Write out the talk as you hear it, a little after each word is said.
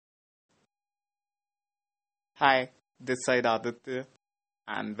Hi, this side Aditya,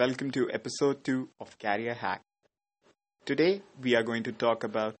 and welcome to episode 2 of Career Hack. Today, we are going to talk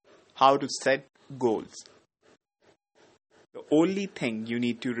about how to set goals. The only thing you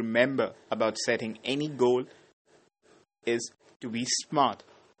need to remember about setting any goal is to be smart.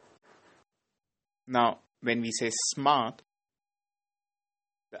 Now, when we say SMART,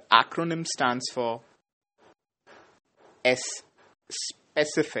 the acronym stands for S,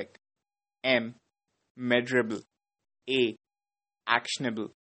 specific, M, measurable, A,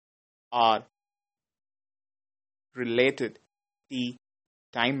 actionable, R, related, T,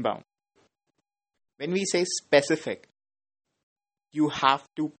 time bound. When we say specific, you have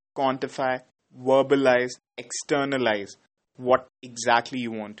to quantify, verbalize, externalize what exactly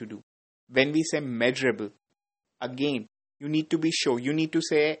you want to do. When we say measurable, again, you need to be sure. You need to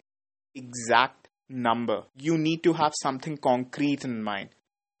say exact number. You need to have something concrete in mind,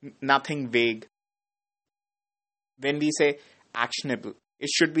 nothing vague. When we say actionable,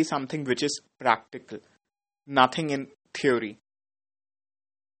 it should be something which is practical, nothing in theory.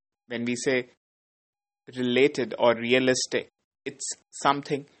 When we say related or realistic, it's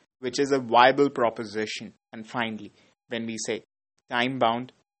something which is a viable proposition. And finally, when we say time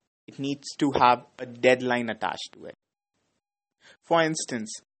bound, it needs to have a deadline attached to it. For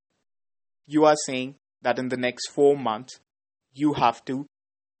instance, you are saying that in the next 4 months, you have to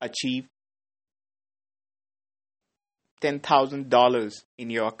achieve $10,000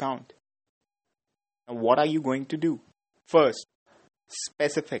 in your account. Now, what are you going to do? First,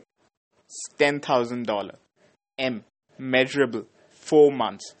 specific, $10,000. M, measurable, 4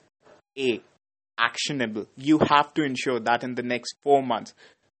 months. A, actionable. You have to ensure that in the next 4 months,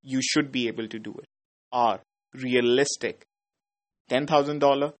 you should be able to do it. R, realistic.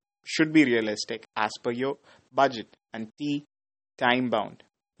 $10,000 should be realistic as per your budget. And T, time bound.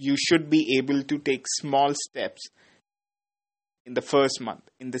 You should be able to take small steps in the first month,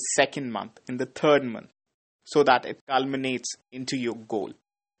 in the second month, in the third month, so that it culminates into your goal.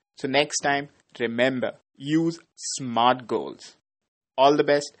 So next time, remember, use SMART goals. All the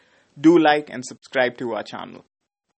best. Do like and subscribe to our channel.